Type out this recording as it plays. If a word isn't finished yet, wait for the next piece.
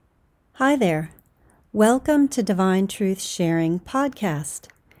Hi there. Welcome to Divine Truth Sharing Podcast.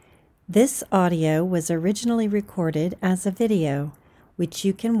 This audio was originally recorded as a video, which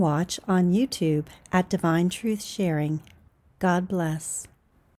you can watch on YouTube at Divine Truth Sharing. God bless.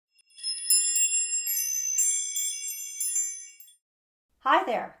 Hi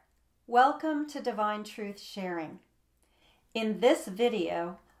there. Welcome to Divine Truth Sharing. In this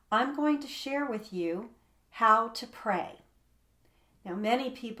video, I'm going to share with you how to pray. Now, many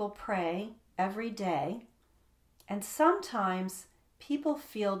people pray every day, and sometimes people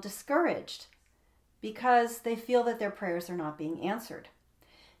feel discouraged because they feel that their prayers are not being answered.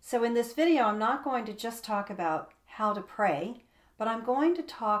 So in this video, I'm not going to just talk about how to pray, but I'm going to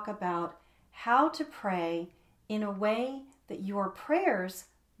talk about how to pray in a way that your prayers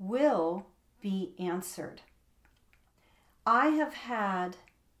will be answered. I have had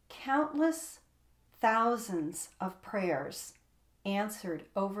countless thousands of prayers answered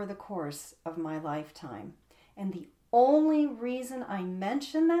over the course of my lifetime. And the only reason I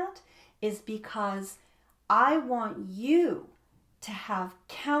mention that is because I want you to have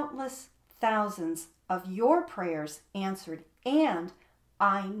countless thousands of your prayers answered, and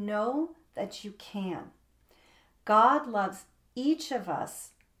I know that you can. God loves each of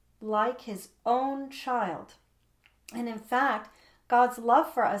us like his own child. And in fact, God's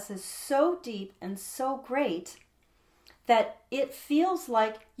love for us is so deep and so great that it feels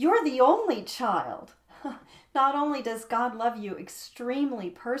like you're the only child. Not only does God love you extremely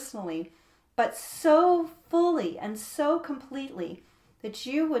personally, but so fully and so completely that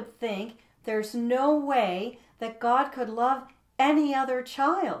you would think there's no way that God could love any other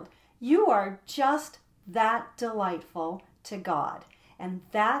child. You are just that delightful to God. And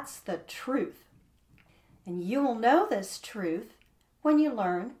that's the truth. And you will know this truth when you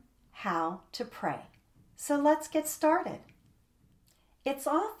learn how to pray. So let's get started. It's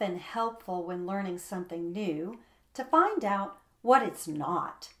often helpful when learning something new to find out what it's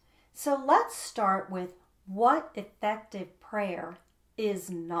not. So let's start with what effective prayer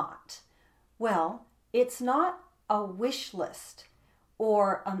is not. Well, it's not a wish list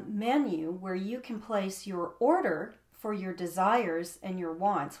or a menu where you can place your order for your desires and your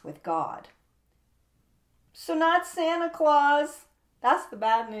wants with God. So not Santa Claus. That's the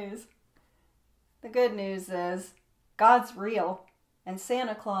bad news. The good news is God's real, and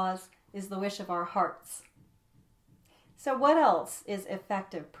Santa Claus is the wish of our hearts. So what else is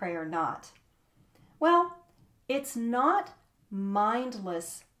effective prayer not? Well, it's not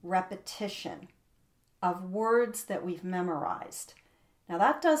mindless repetition of words that we've memorized. Now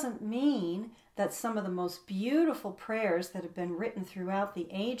that doesn't mean that some of the most beautiful prayers that have been written throughout the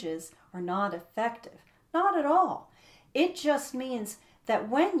ages are not effective. Not at all. It just means that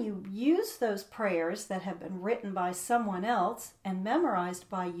when you use those prayers that have been written by someone else and memorized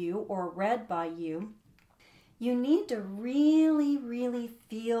by you or read by you, you need to really, really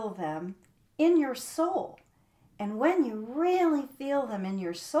feel them in your soul. And when you really feel them in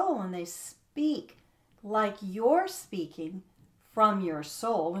your soul and they speak like you're speaking from your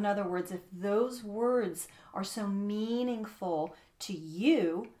soul, in other words, if those words are so meaningful to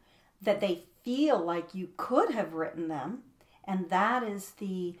you that they feel like you could have written them, and that is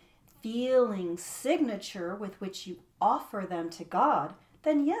the feeling signature with which you offer them to God,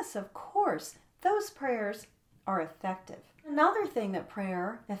 then yes, of course, those prayers are effective. Another thing that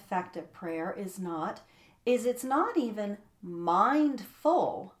effective prayer is it's not even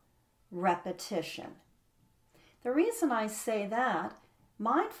mindful repetition. The reason I say that,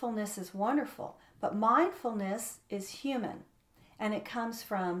 mindfulness is wonderful, but mindfulness is human, and it comes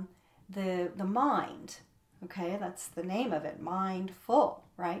from the mind. Okay, that's the name of it, mindful,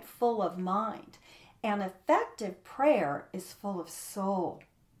 right? Full of mind. And effective prayer is full of soul.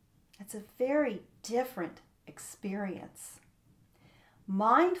 It's a very different experience.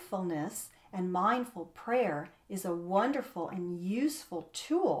 Mindfulness and mindful prayer is a wonderful and useful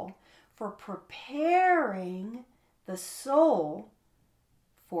tool for preparing the soul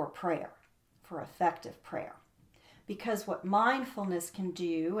for prayer, for effective prayer. Because what mindfulness can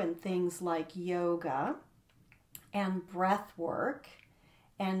do, and things like yoga and breath work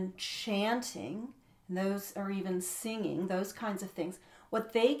and chanting, and those are even singing, those kinds of things,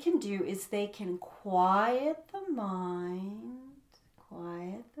 what they can do is they can quiet the mind,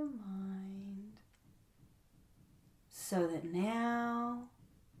 so that now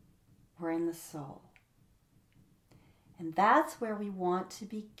we're in the soul. And that's where we want to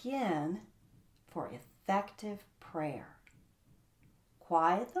begin for effective prayer.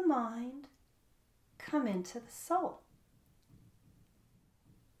 Quiet the mind, come into the soul.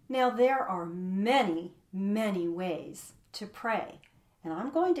 Now there are many, many ways to pray. And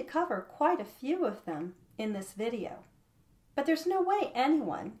I'm going to cover quite a few of them in this video. But there's no way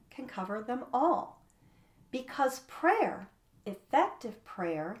anyone can cover them all, because prayer, effective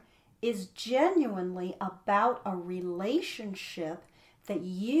prayer, is genuinely about a relationship that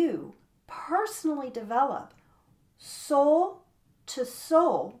you personally develop soul to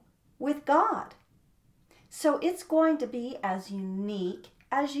soul with God. So it's going to be as unique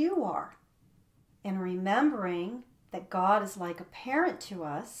as you are. And remembering that God is like a parent to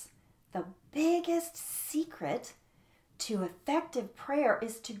us, the biggest secret to effective prayer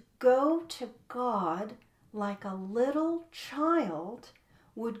is to go to God like a little child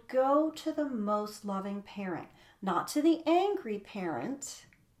would go to the most loving parent. Not to the angry parent,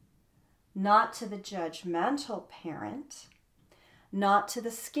 not to the judgmental parent, not to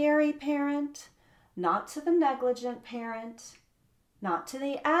the scary parent, not to the negligent parent, not to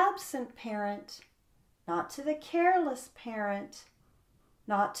the absent parent, not to the careless parent,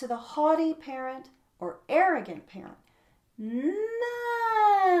 not to the haughty parent or arrogant parent.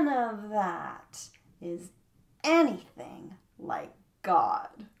 None of that is anything like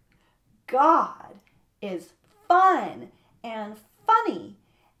God. God is fun and funny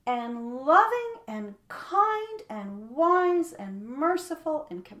and loving and kind and wise and merciful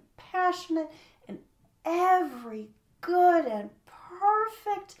and compassionate and every good and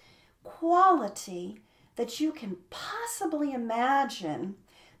perfect quality that you can possibly imagine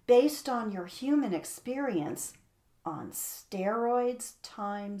based on your human experience on steroids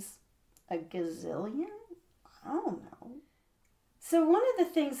times a gazillion? I don't know. So one of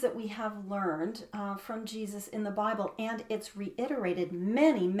the things that we have learned from Jesus in the Bible, and it's reiterated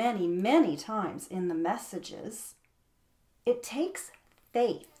many, many, many times in the messages, it takes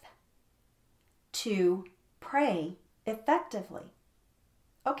faith to pray effectively.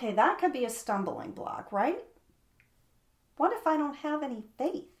 Okay, that could be a stumbling block, right? What if I don't have any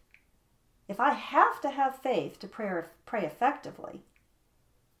faith? If I have to have faith to pray effectively,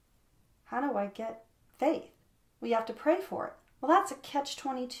 how do I get faith? Well, you have to pray for it. Well, that's a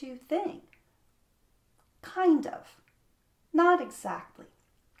catch-22 thing. Kind of. Not exactly.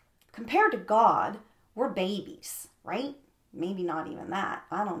 Compared to God, we're babies, right? Maybe not even that.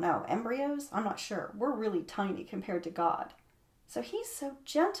 I don't know. Embryos? I'm not sure. We're really tiny compared to God. So he's so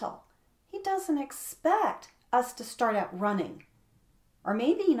gentle. He doesn't expect us to start out running. Or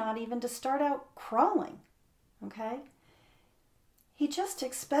maybe not even to start out crawling. Okay? He just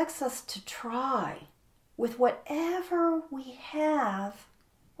expects us to try with whatever we have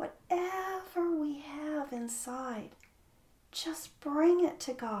inside. Just bring it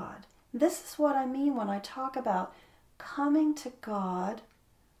to God. This is what I mean when I talk about coming to God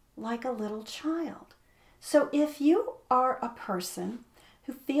like a little child. So if you are a person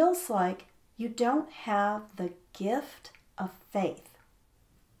who feels like you don't have the gift of faith,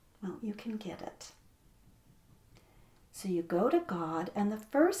 well, you can get it. So you go to God, and the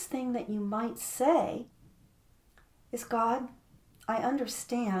first thing that you might say is, God, I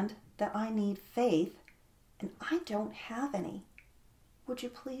understand that I need faith, and I don't have any. Would you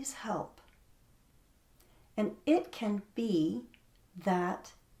please help? And it can be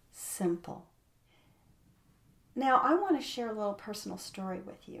that simple. Now, I want to share a little personal story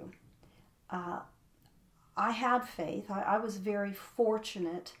with you. I had faith. I was very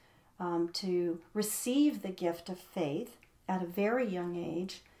fortunate to receive the gift of faith at a very young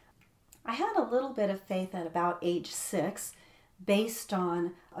age. I had a little bit of faith at about age 6 based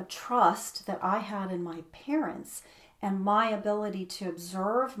on a trust that I had in my parents and my ability to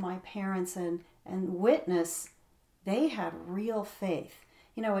observe my parents and witness. They had real faith.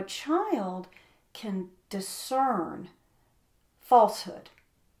 You know, a child can discern falsehood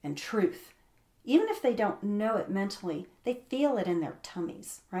and truth. Even if they don't know it mentally, they feel it in their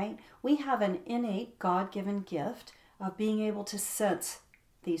tummies, right? We have an innate God-given gift of being able to sense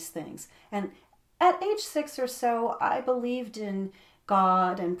these things. And at age 6 or so, I believed in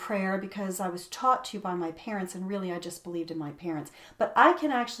God and prayer because I was taught to by my parents, and really I just believed in my parents. But I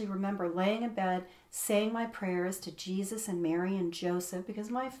can actually remember laying in bed, saying my prayers to Jesus and Mary and Joseph, because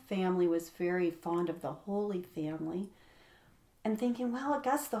my family was very fond of the Holy Family, and thinking, well, I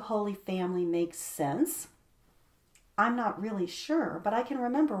guess the Holy Family makes sense. I'm not really sure, but I can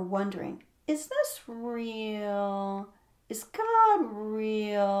remember wondering, is this real? Is God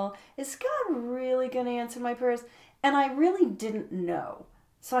real? Is God really going to answer my prayers? And I really didn't know.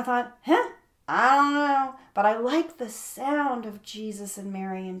 So I thought, I don't know. But I like the sound of Jesus and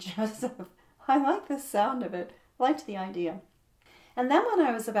Mary and Joseph. I like the sound of it. I liked the idea. And then when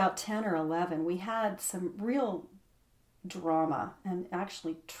I was about 10 or 11, we had some real drama and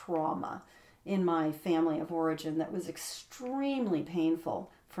actually trauma in my family of origin that was extremely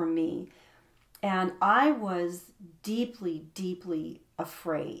painful for me. And I was deeply, deeply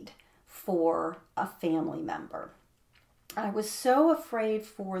afraid for a family member. I was so afraid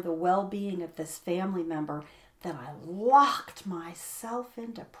for the well-being of this family member that I locked myself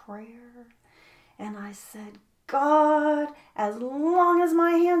into prayer. And I said, God, as long as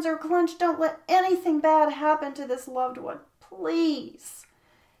my hands are clenched, don't let anything bad happen to this loved one, please.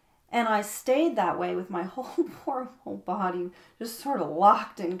 And I stayed that way with my whole body just sort of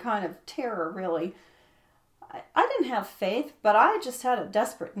locked in kind of terror, really. I didn't have faith, but I just had a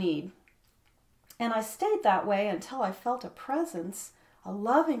desperate need. And I stayed that way until I felt a presence, a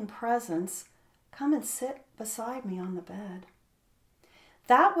loving presence, come and sit beside me on the bed.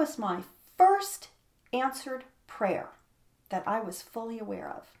 That was my first answered prayer that I was fully aware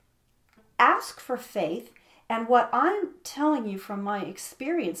of. Ask for faith, and what I'm telling you from my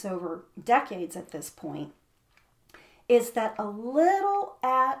experience over decades at this point is that a little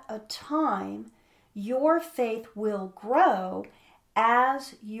at a time, your faith will grow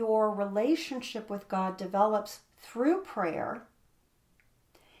as your relationship with God develops through prayer,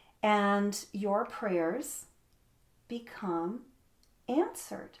 and your prayers become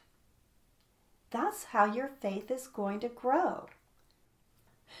answered. That's how your faith is going to grow.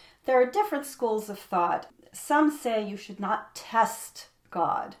 There are different schools of thought. Some say you should not test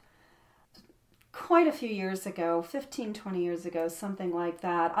God. Quite a few years ago, 15, 20 years ago, something like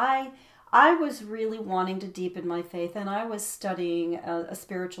that, I was really wanting to deepen my faith, and I was studying a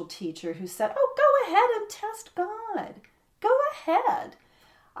spiritual teacher who said, oh, go ahead and test God. Go ahead.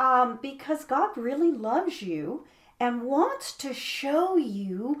 Because God really loves you and wants to show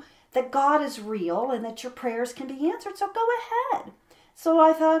you that God is real and that your prayers can be answered, so go ahead. So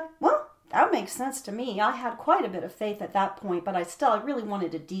I thought, well, that makes sense to me. I had quite a bit of faith at that point, but I really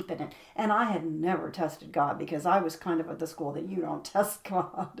wanted to deepen it. And I had never tested God because I was kind of at the school that you don't test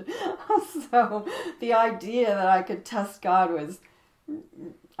God. So the idea that I could test God was,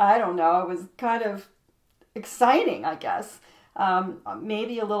 I don't know, it was kind of exciting, I guess.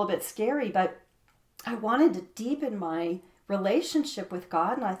 Maybe a little bit scary, but I wanted to deepen my relationship with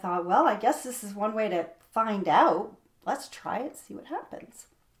God. And I thought, well, I guess this is one way to find out. Let's try it, see what happens.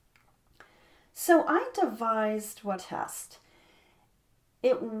 So I devised a test.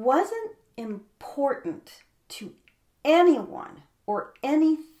 It wasn't important to anyone or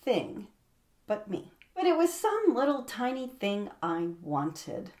anything but me. But it was some little tiny thing I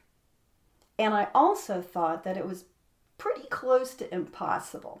wanted. And I also thought that it was pretty close to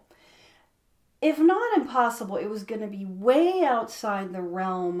impossible. If not impossible, it was going to be way outside the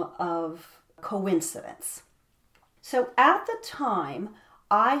realm of coincidence. So at the time,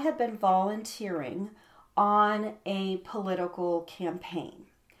 I had been volunteering on a political campaign,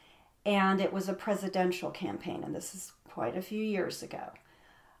 and it was a presidential campaign, and this is quite a few years ago.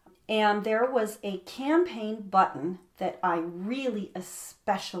 And there was a campaign button that I really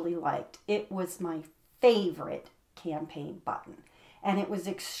especially liked. It was my favorite campaign button, and it was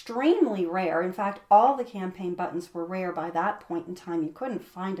extremely rare. In fact, all the campaign buttons were rare by that point in time. You couldn't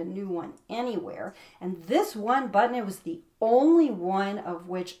find a new one anywhere. And this one button, it was the only one of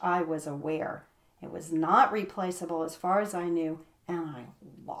which I was aware. It was not replaceable as far as I knew, and I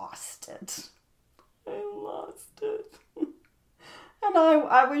lost it. I lost it. And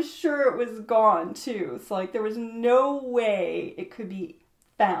I was sure it was gone too. It's like there was no way it could be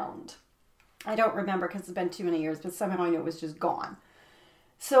found. I don't remember because it's been too many years, but somehow I knew it was just gone.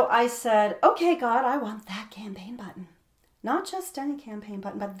 So I said, okay, God, I want that campaign button. Not just any campaign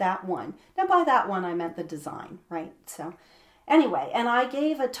button, but that one. Now, by that one, I meant the design, right? So anyway, and I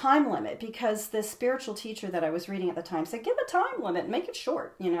gave a time limit because the spiritual teacher that I was reading at the time said, give a time limit, make it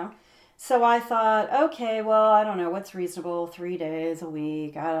short, you know. So I thought, okay, well, I don't know, what's reasonable, 3 days, a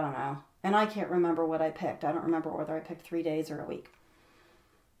week, I don't know. And I can't remember what I picked. I don't remember whether I picked 3 days or a week.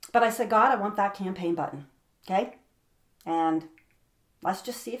 But I said, God, I want that campaign button, okay? And let's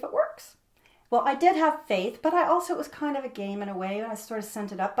just see if it works. Well, I did have faith, but it was kind of a game in a way. I sort of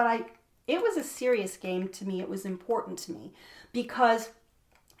sent it up, but it was a serious game to me. It was important to me because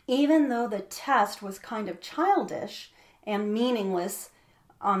even though the test was kind of childish and meaningless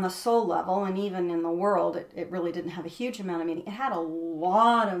on the soul level, and even in the world, it really didn't have a huge amount of meaning. It had a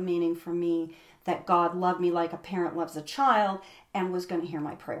lot of meaning for me that God loved me like a parent loves a child and was going to hear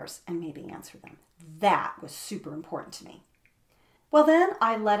my prayers and maybe answer them. That was super important to me. Well, then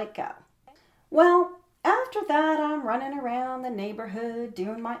I let it go. Well, after that, I'm running around the neighborhood,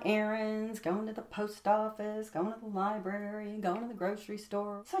 doing my errands, going to the post office, going to the library, going to the grocery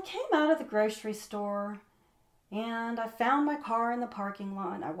store. So I came out of the grocery store, And I found my car in the parking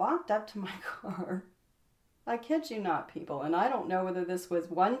lot. I walked up to my car. I kid you not, people. And I don't know whether this was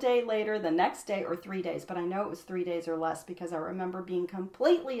one day later, the next day, or 3 days. But I know it was 3 days or less because I remember being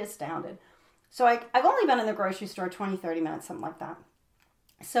completely astounded. So I've only been in the grocery store 20, 30 minutes, something like that.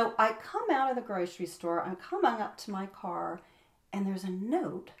 So I come out of the grocery store. I'm coming up to my car. And there's a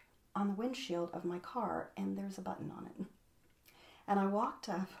note on the windshield of my car. And there's a button on it. And I walked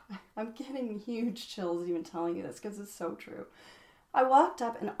up. I'm getting huge chills even telling you this because it's so true. I walked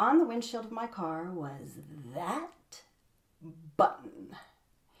up, and on the windshield of my car was that button.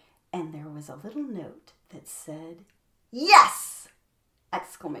 And there was a little note that said, "Yes!"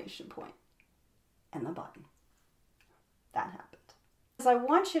 exclamation point. And the button. That happened. Because I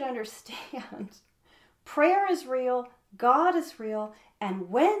want you to understand, prayer is real, God is real, and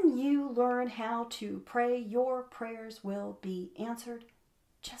when you learn how to pray, your prayers will be answered,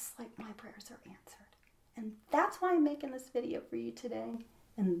 just like my prayers are answered. And that's why I'm making this video for you today.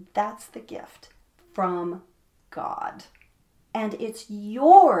 And that's the gift from God. And it's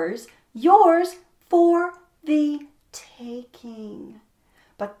yours for the taking.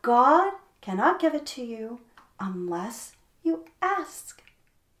 But God cannot give it to you unless you ask.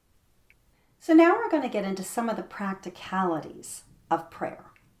 So now we're going to get into some of the practicalities of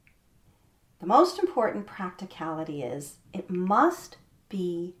prayer. The most important practicality is it must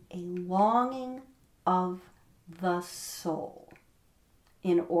be a longing of the soul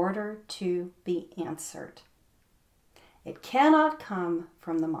in order to be answered. It cannot come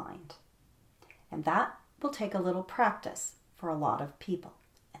from the mind. And that will take a little practice for a lot of people.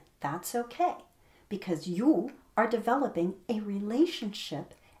 And that's okay, because you are developing a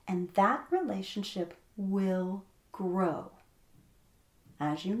relationship, and that relationship will grow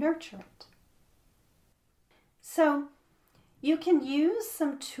as you nurture it. So you can use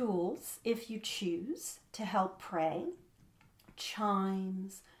some tools if you choose to help pray.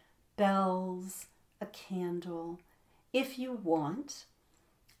 Chimes, bells, a candle, if you want.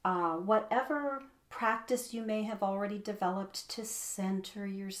 Whatever practice you may have already developed to center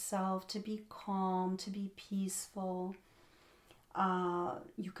yourself, to be calm, to be peaceful.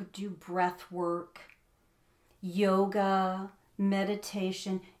 You could do breath work, yoga,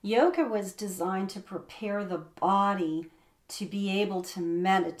 meditation. Yoga was designed to prepare the body to be able to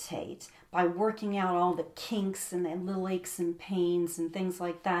meditate by working out all the kinks and the little aches and pains and things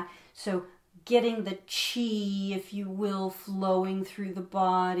like that. So getting the chi, if you will, flowing through the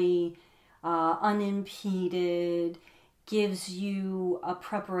body, unimpeded, gives you a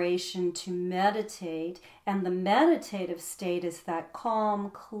preparation to meditate. And the meditative state is that calm,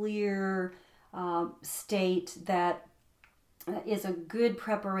 clear state that is a good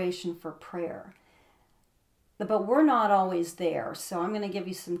preparation for prayer. But we're not always there, so I'm going to give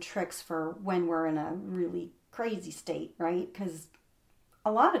you some tricks for when we're in a really crazy state, right? Because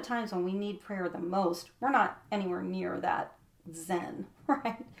a lot of times when we need prayer the most, we're not anywhere near that zen,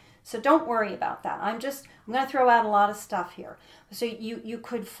 right? So don't worry about that. I'm going to throw out a lot of stuff here. So you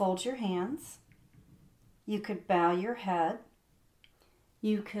could fold your hands. You could bow your head.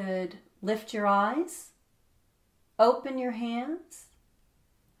 You could lift your eyes. Open your hands.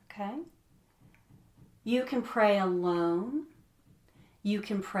 Okay? You can pray alone. You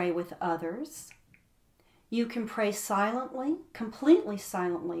can pray with others. You can pray silently, completely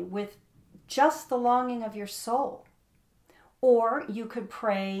silently, with just the longing of your soul. Or you could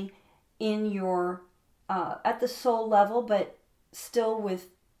pray in your, at the soul level, but still with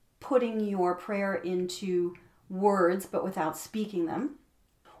putting your prayer into words, but without speaking them.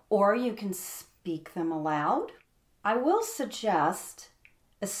 Or you can speak them aloud. I will suggest,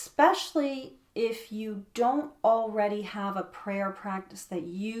 especially if you don't already have a prayer practice that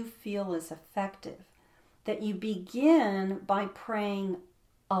you feel is effective, that you begin by praying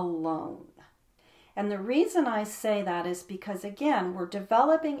alone. And the reason I say that is because, again, we're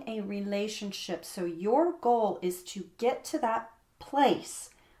developing a relationship. So your goal is to get to that place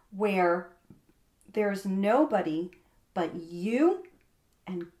where there's nobody but you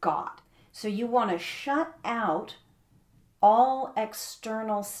and God. So you want to shut out all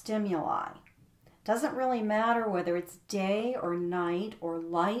external stimuli. Doesn't really matter whether it's day or night or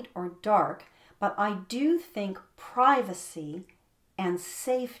light or dark, but I do think privacy and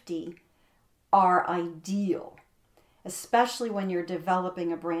safety are ideal, especially when you're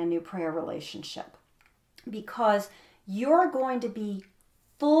developing a brand new prayer relationship, because you're going to be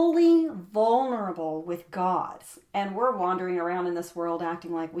fully vulnerable with God. And we're wandering around in this world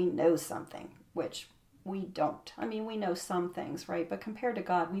acting like we know something, which we don't. I mean, we know some things, right? But compared to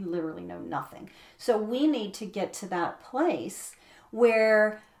God, we literally know nothing. So we need to get to that place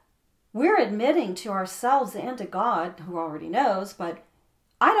where we're admitting to ourselves and to God, who already knows, but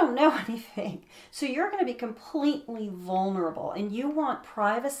I don't know anything. So you're going to be completely vulnerable, and you want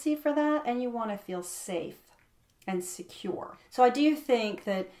privacy for that, and you want to feel safe and secure. So I do think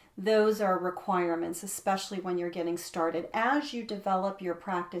that those are requirements, especially when you're getting started. As you develop your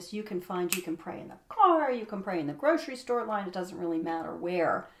practice, you can find you can pray in the car, you can pray in the grocery store line, it doesn't really matter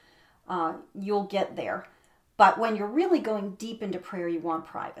where. You'll get there. But when you're really going deep into prayer, you want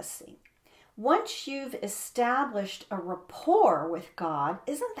privacy. Once you've established a rapport with God,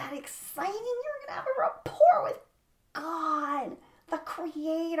 isn't that exciting? You're going to have a rapport with God, the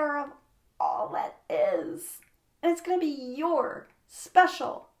creator of all that is. And it's going to be your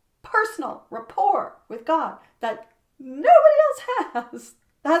special, personal rapport with God that nobody else has.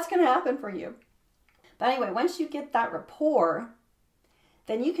 That's going to happen for you. But anyway, once you get that rapport,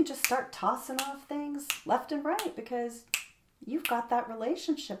 then you can just start tossing off things left and right because you've got that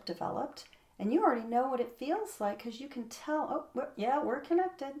relationship developed and you already know what it feels like because you can tell, oh, yeah, we're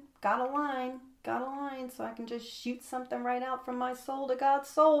connected. Got a line, so I can just shoot something right out from my soul to God's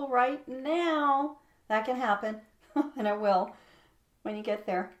soul right now. That can happen, and it will when you get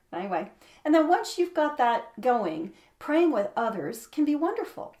there. Anyway, and then once you've got that going, praying with others can be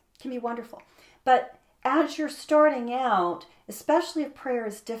wonderful. But as you're starting out, especially if prayer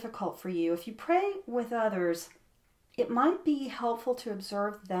is difficult for you, if you pray with others, it might be helpful to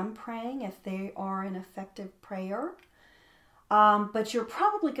observe them praying if they are an effective prayer. But you're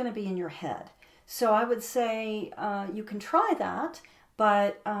probably going to be in your head. So I would say you can try that,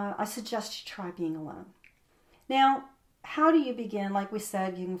 but I suggest you try being alone. Now, how do you begin? Like we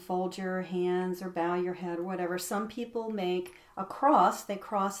said, you can fold your hands or bow your head or whatever. Some people make a cross. They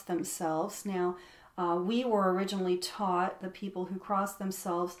cross themselves. Now, we were originally taught, the people who cross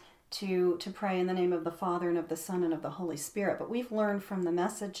themselves, to pray in the name of the Father and of the Son and of the Holy Spirit. But we've learned from the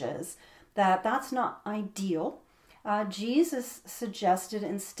messages that that's not ideal. Jesus suggested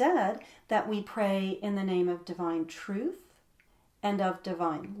instead that we pray in the name of divine truth and of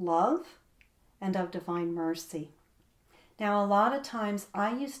divine love and of divine mercy. Now, a lot of times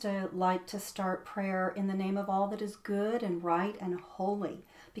I used to like to start prayer in the name of all that is good and right and holy,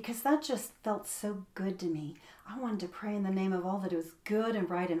 because that just felt so good to me. I wanted to pray in the name of all that is good and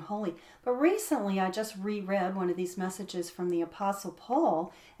right and holy. But recently I just reread one of these messages from the Apostle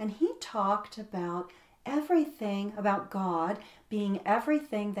Paul, and he talked about everything about God being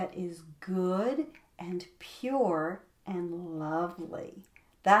everything that is good and pure and lovely.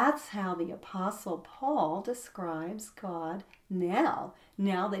 That's how the Apostle Paul describes God now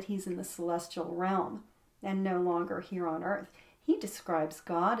that he's in the celestial realm and no longer here on earth. He describes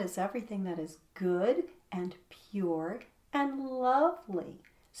God as everything that is good and pure and lovely.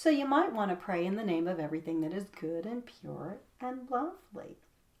 So you might want to pray in the name of everything that is good and pure and lovely.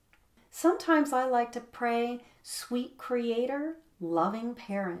 Sometimes I like to pray, sweet Creator, loving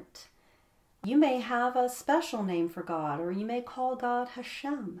Parent. You may have a special name for God, or you may call God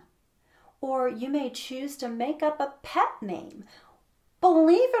Hashem, or you may choose to make up a pet name.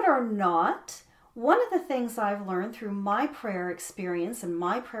 Believe it or not, one of the things I've learned through my prayer experience and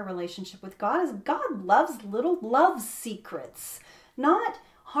my prayer relationship with God is God loves little love secrets, not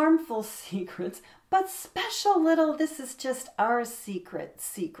harmful secrets, but special little, this is just our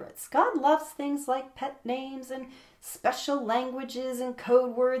secrets. God loves things like pet names and special languages and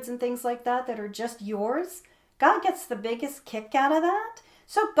code words and things like that are just yours. God gets the biggest kick out of that.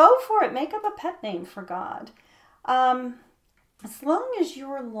 So go for it. Make up a pet name for God. As long as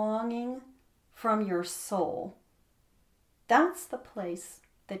you're longing from your soul, that's the place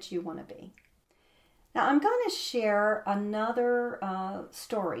that you want to be. Now, I'm going to share another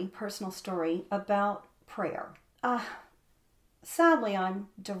personal story about prayer. Sadly, I'm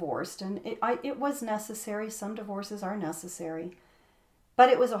divorced, and it was necessary. Some divorces are necessary, but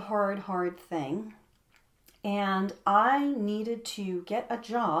it was a hard thing. And I needed to get a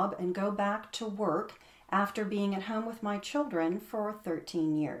job and go back to work after being at home with my children for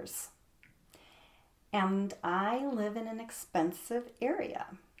 13 years. And I live in an expensive area.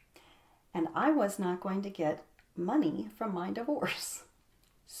 And I was not going to get money from my divorce.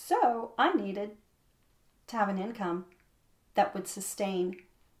 So I needed to have an income that would sustain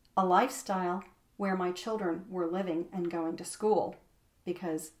a lifestyle where my children were living and going to school,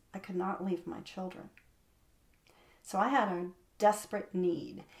 because I could not leave my children. So I had a desperate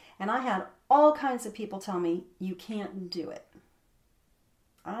need, and I had all kinds of people tell me, you can't do it.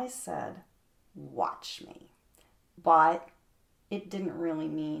 I said, watch me. But it didn't really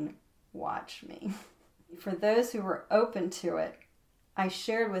mean watch me. For those who were open to it, I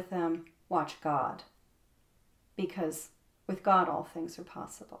shared with them, watch God. Because with God, all things are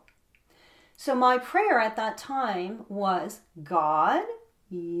possible. So my prayer at that time was, God,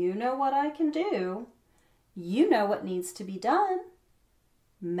 you know what I can do. You know what needs to be done.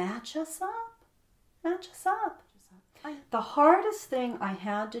 Match us up. Match us up. The hardest thing I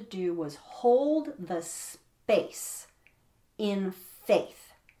had to do was hold the space in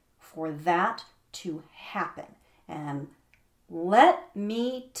faith for that to happen. And let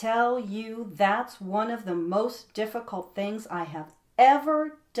me tell you, that's one of the most difficult things I have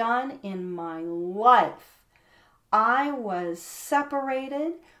ever done in my life. I was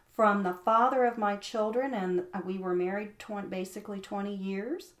separated from the father of my children, and we were married basically 20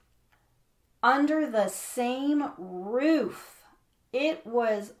 years. Under the same roof. It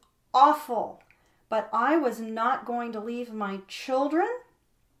was awful, but I was not going to leave my children,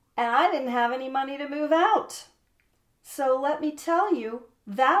 and I didn't have any money to move out. So let me tell you,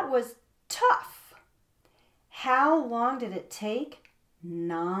 that was tough. How long did it take?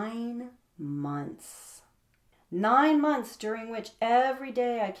 9 months. 9 months during which every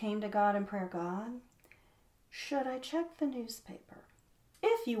day I came to God in prayer. God, should I check the newspaper?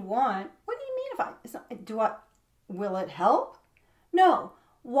 If you want. What do you mean will it help? No.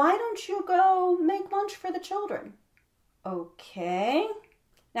 Why don't you go make lunch for the children? Okay.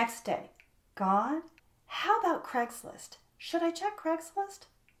 Next day. God, how about Craigslist? Should I check Craigslist?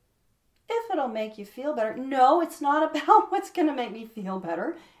 If it'll make you feel better. No, it's not about what's going to make me feel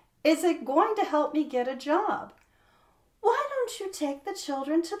better. Is it going to help me get a job? Why don't you take the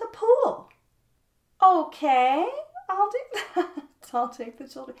children to the pool? Okay, I'll do that. I'll take the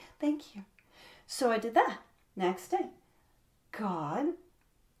children. Thank you. So I did that. Next day. God,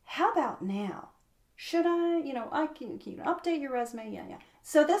 how about now? Should I, I can update your resume? Yeah.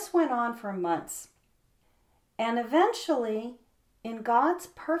 So this went on for months. And eventually, in God's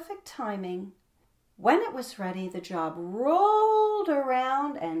perfect timing, when it was ready, the job rolled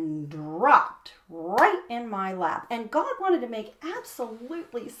around and dropped right in my lap. And God wanted to make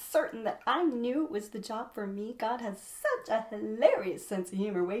absolutely certain that I knew it was the job for me. God has such a hilarious sense of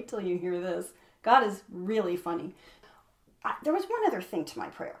humor. Wait till you hear this. God is really funny. There was one other thing to my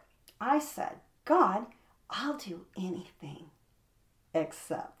prayer. I said, God, I'll do anything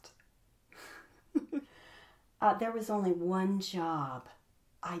except. There was only one job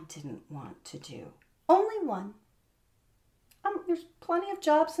I didn't want to do. Only one. There's plenty of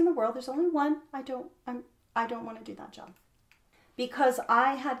jobs in the world. There's only one. I don't want to do that job. Because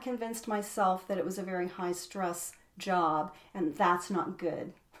I had convinced myself that it was a very high stress job, and that's not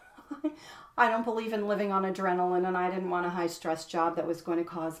good. I don't believe in living on adrenaline, and I didn't want a high stress job that was going to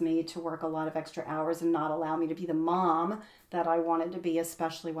cause me to work a lot of extra hours and not allow me to be the mom that I wanted to be,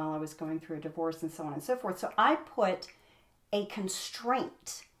 especially while I was going through a divorce and so on and so forth. So I put a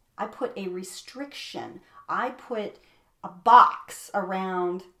constraint. I put a restriction. I put a box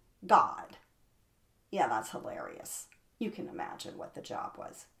around God. Yeah, that's hilarious. You can imagine what the job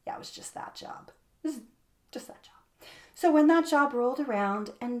was. Yeah, it was just that job. It was just that job. So when that job rolled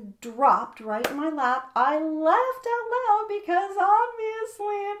around and dropped right in my lap, I laughed out loud because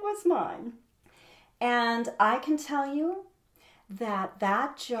obviously it was mine. And I can tell you that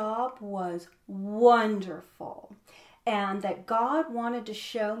that job was wonderful. And that God wanted to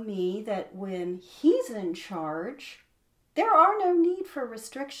show me that when He's in charge, there are no need for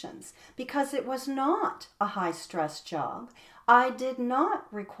restrictions because it was not a high-stress job. I did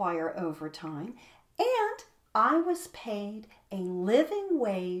not require overtime, and I was paid a living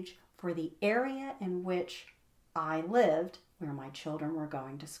wage for the area in which I lived, where my children were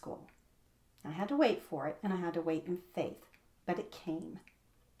going to school. I had to wait for it, and I had to wait in faith, but it came.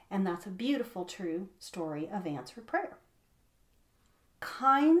 And that's a beautiful, true story of answered prayer.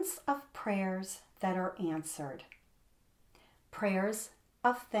 Kinds of prayers that are answered. Prayers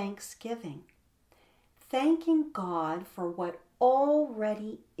of thanksgiving. Thanking God for what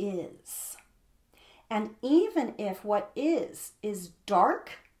already is. And even if what is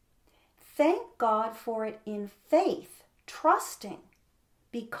dark, thank God for it in faith, trusting.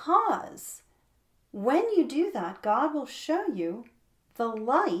 Because when you do that, God will show you the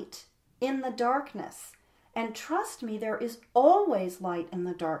light in the darkness. And trust me, there is always light in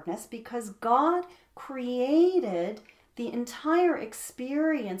the darkness because God created the entire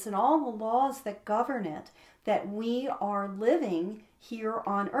experience and all the laws that govern it, that we are living here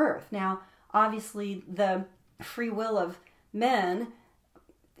on earth. Now, obviously, the free will of men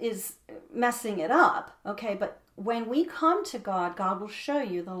is messing it up, okay? But when we come to God, God will show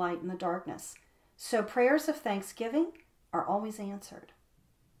you the light in the darkness. So prayers of thanksgiving are always answered.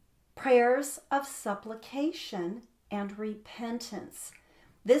 Prayers of supplication and repentance.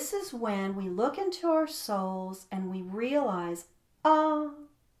 This is when we look into our souls and we realize, I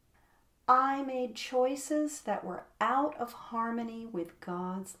I made choices that were out of harmony with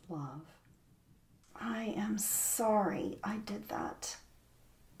God's love. I am sorry I did that.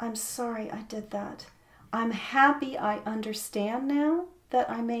 I'm sorry I did that. I'm happy I understand now that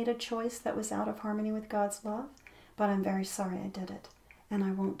I made a choice that was out of harmony with God's love, but I'm very sorry I did it, and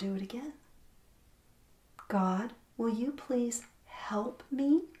I won't do it again. God, will you please help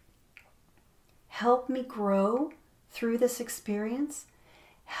me? Help me grow through this experience.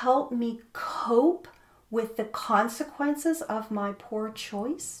 Help me cope with the consequences of my poor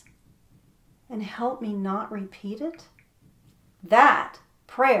choice, and help me not repeat it. That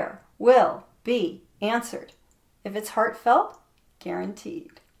prayer will be answered. If it's heartfelt,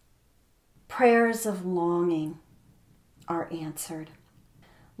 guaranteed. Prayers of longing are answered.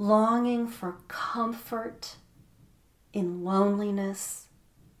 Longing for comfort in loneliness,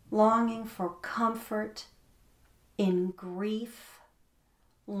 longing for comfort in grief,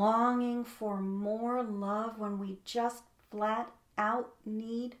 longing for more love when we just flat out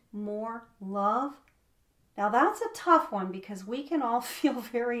need more love. Now that's a tough one because we can all feel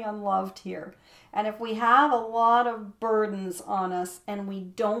very unloved here. And if we have a lot of burdens on us and we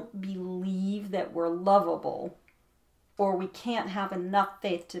don't believe that we're lovable, or we can't have enough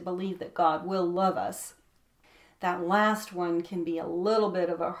faith to believe that God will love us, that last one can be a little bit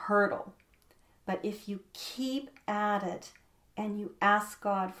of a hurdle. But if you keep at it and you ask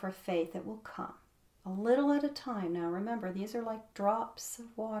God for faith, it will come a little at a time. Now remember, these are like drops of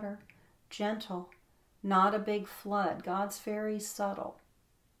water, gentle, not a big flood. God's very subtle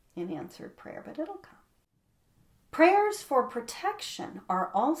in answered prayer, but it'll come. Prayers for protection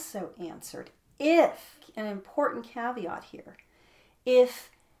are also answered if, an important caveat here, if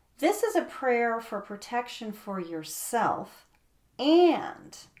this is a prayer for protection for yourself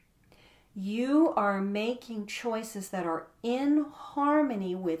and you are making choices that are in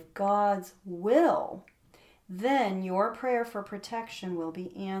harmony with God's will, then your prayer for protection will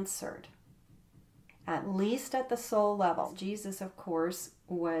be answered, at least at the soul level. Jesus, of course,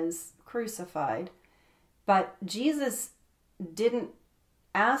 was crucified, but Jesus didn't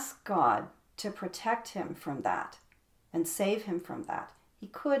ask God to protect him from that and save him from that. He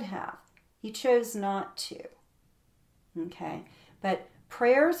could have. He chose not to. Okay? But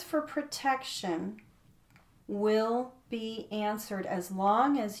prayers for protection will be answered as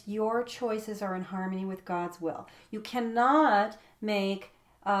long as your choices are in harmony with God's will. You cannot make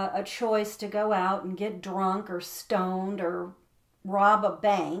a choice to go out and get drunk or stoned or rob a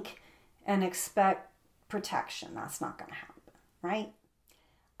bank and expect protection. That's not going to happen, right?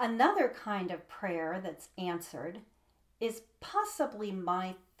 Another kind of prayer that's answered is possibly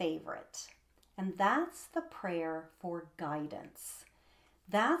my favorite, and that's the prayer for guidance.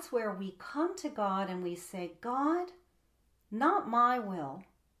 That's where we come to God and we say, God, not my will,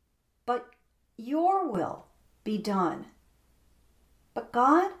 but your will be done. But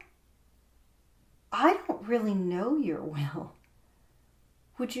God, I don't really know your will.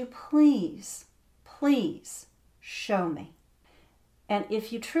 Would you please, please show me? And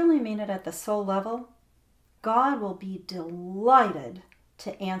if you truly mean it at the soul level, God will be delighted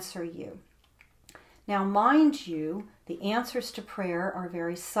to answer you. Now, mind you, the answers to prayer are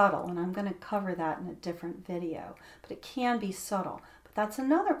very subtle, and I'm going to cover that in a different video. But it can be subtle. But that's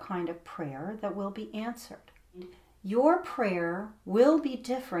another kind of prayer that will be answered. Your prayer will be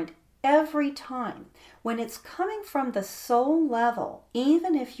different every time. When it's coming from the soul level,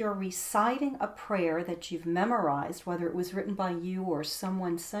 even if you're reciting a prayer that you've memorized, whether it was written by you or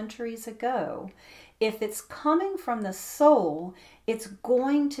someone centuries ago, if it's coming from the soul, it's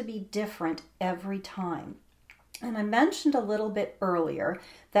going to be different every time. And I mentioned a little bit earlier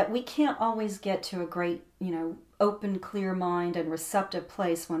that we can't always get to a great, open, clear mind and receptive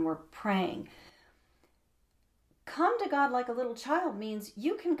place when we're praying. Come to God like a little child means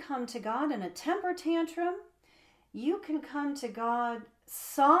you can come to God in a temper tantrum. You can come to God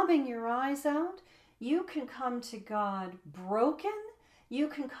sobbing your eyes out. You can come to God broken. You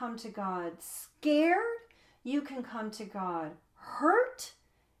can come to God scared. You can come to God hurt.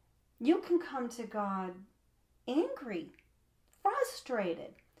 You can come to God angry,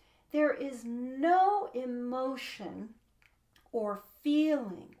 frustrated. There is no emotion or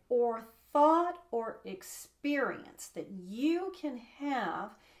feeling or thought or experience that you can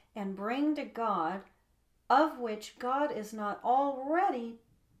have and bring to God of which God is not already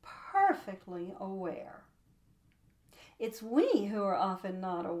perfectly aware. It's we who are often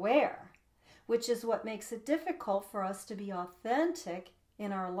not aware, which is what makes it difficult for us to be authentic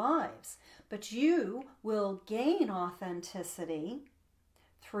in our lives. But you will gain authenticity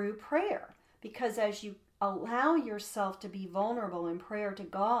through prayer, because as you allow yourself to be vulnerable in prayer to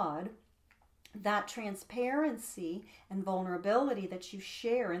God, That transparency and vulnerability that you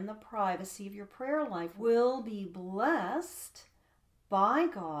share in the privacy of your prayer life will be blessed by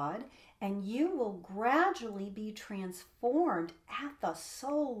God, and you will gradually be transformed at the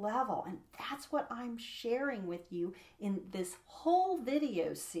soul level. And that's what I'm sharing with you in this whole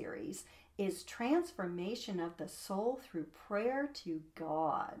video series, is transformation of the soul through prayer to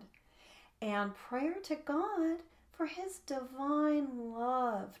God. And prayer to God for His divine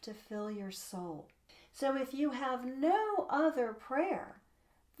love to fill your soul. So if you have no other prayer,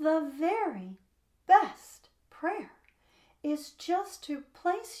 the very best prayer is just to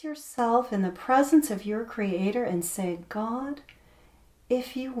place yourself in the presence of your Creator and say, God,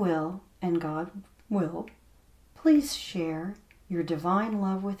 if you will, and God will, please share your divine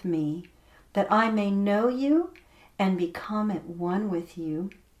love with me, that I may know you and become at one with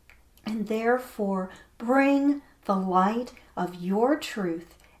you, and therefore bring the light of your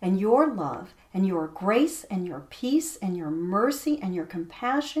truth and your love and your grace and your peace and your mercy and your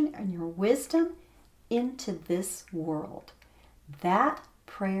compassion and your wisdom into this world. That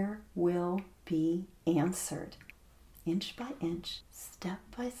prayer will be answered inch by inch, step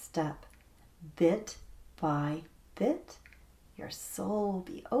by step, bit by bit. Your soul will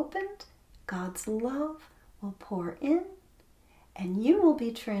be opened, God's love will pour in, and you will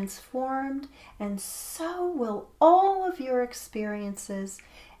be transformed, and so will all of your experiences,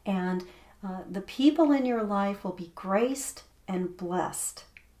 and the people in your life will be graced and blessed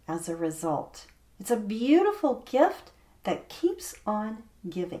as a result. It's a beautiful gift that keeps on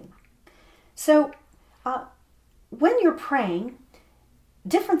giving. So when you're praying,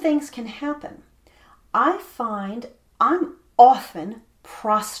 different things can happen. I find I'm often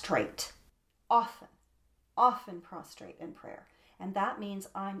prostrate, often prostrate in prayer. And that means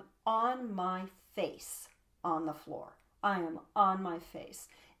I'm on my face on the floor. I am on my face.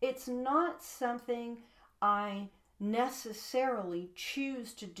 It's not something I necessarily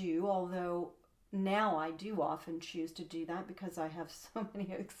choose to do, although now I do often choose to do that because I have so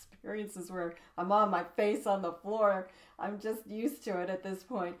many experiences where I'm on my face on the floor. I'm just used to it at this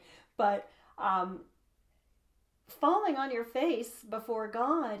point. But falling on your face before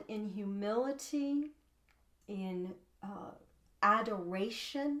God in humility, in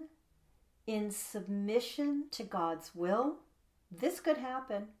adoration, in submission to God's will, this could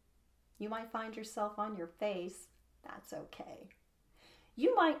happen. You might find yourself on your face. That's okay.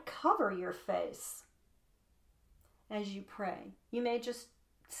 You might cover your face as you pray. You may just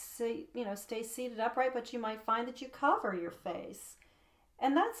stay seated upright, but you might find that you cover your face.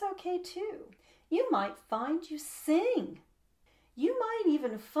 And that's okay too. You might find you sing. You might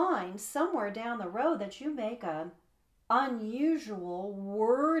even find somewhere down the road that you make an unusual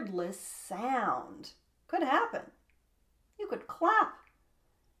wordless sound. Could happen. You could clap.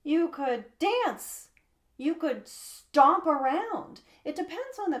 You could dance. You could stomp around. It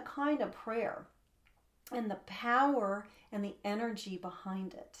depends on the kind of prayer and the power and the energy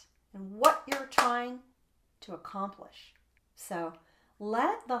behind it and what you're trying to accomplish. So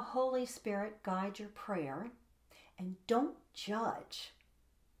let the Holy Spirit guide your prayer, and don't judge.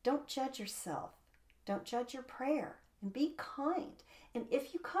 Don't judge yourself. Don't judge your prayer, and be kind. And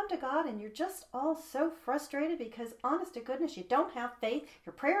if you come to God and you're just all so frustrated because, honest to goodness, you don't have faith,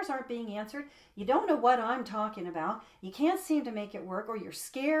 your prayers aren't being answered, you don't know what I'm talking about, you can't seem to make it work, or you're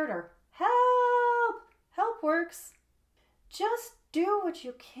scared, or help works. Just do what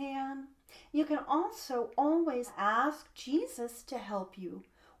you can. You can also always ask Jesus to help you,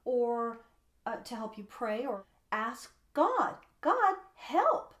 or to help you pray, or ask God,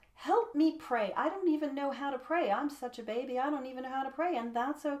 help me pray. I don't even know how to pray. I'm such a baby. I don't even know how to pray. And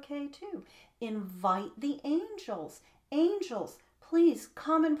that's okay too. Invite the angels. Angels, please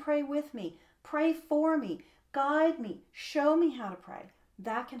come and pray with me. Pray for me. Guide me. Show me how to pray.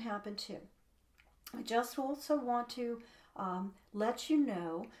 That can happen too. I just also want to let you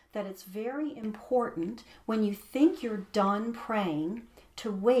know that it's very important when you think you're done praying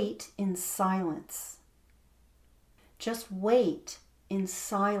to wait in silence. Just wait in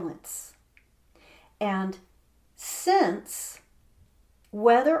silence and sense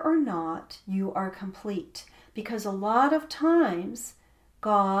whether or not you are complete. Because a lot of times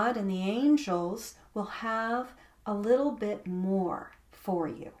God and the angels will have a little bit more for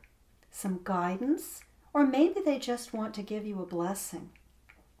you. Some guidance, or maybe they just want to give you a blessing.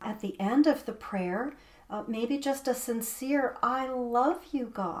 At the end of the prayer, maybe just a sincere, I love you,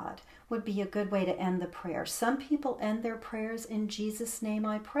 God, would be a good way to end the prayer. Some people end their prayers, in Jesus' name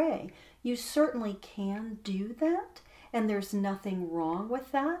I pray. You certainly can do that, and there's nothing wrong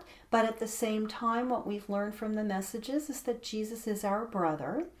with that. But at the same time, what we've learned from the messages is that Jesus is our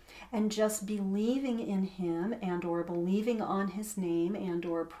brother, and just believing in him and or believing on his name and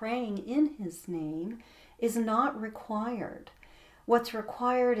or praying in his name is not required. What's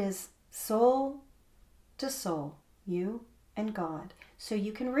required is soul to soul, you and God. So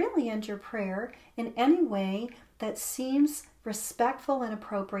you can really end your prayer in any way that seems respectful and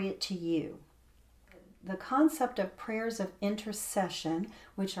appropriate to you. The concept of prayers of intercession,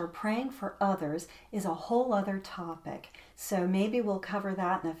 which are praying for others, is a whole other topic. So maybe we'll cover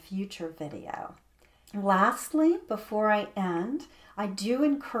that in a future video. Lastly, before I end, I do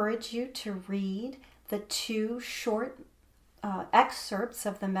encourage you to read the 2 short excerpts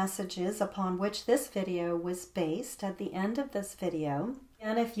of the messages upon which this video was based at the end of this video.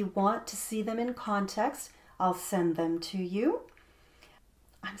 And if you want to see them in context, I'll send them to you.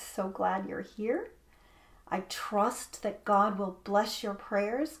 I'm so glad you're here. I trust that God will bless your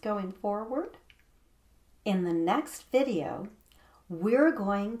prayers going forward. In the next video, we're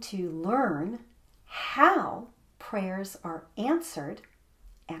going to learn how prayers are answered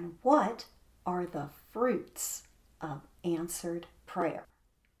and what are the fruits of answered prayer.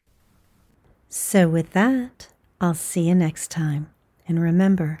 So with that, I'll see you next time. And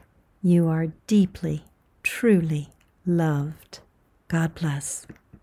remember, you are deeply, truly loved. God bless.